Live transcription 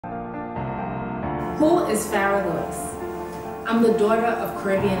Who is Farah Louis? I'm the daughter of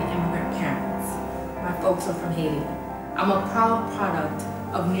Caribbean immigrant parents. My folks are from Haiti. I'm a proud product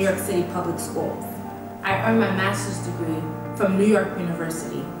of New York City public schools. I earned my master's degree from New York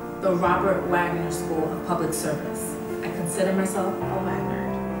University, the Robert Wagner School of Public Service. I consider myself a Wagner.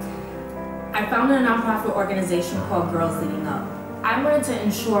 I founded a nonprofit organization called Girls Leading Up. I wanted to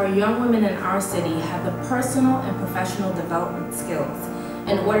ensure young women in our city have the personal and professional development skills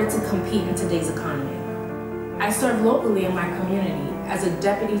in order to compete in today's economy. I served locally in my community as a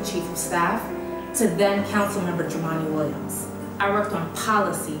deputy chief of staff to then Council Member Jumaane Williams. I worked on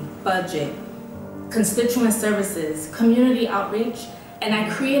policy, budget, constituent services, community outreach, and I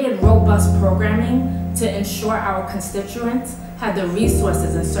created robust programming to ensure our constituents had the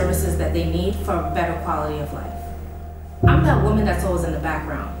resources and services that they need for a better quality of life. I'm that woman that's always in the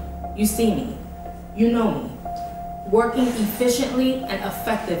background. You see me, you know me, working efficiently and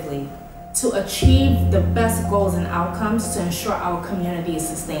effectively to achieve the best goals and outcomes to ensure our community is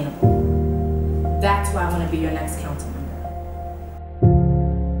sustainable. That's why I want to be your next council.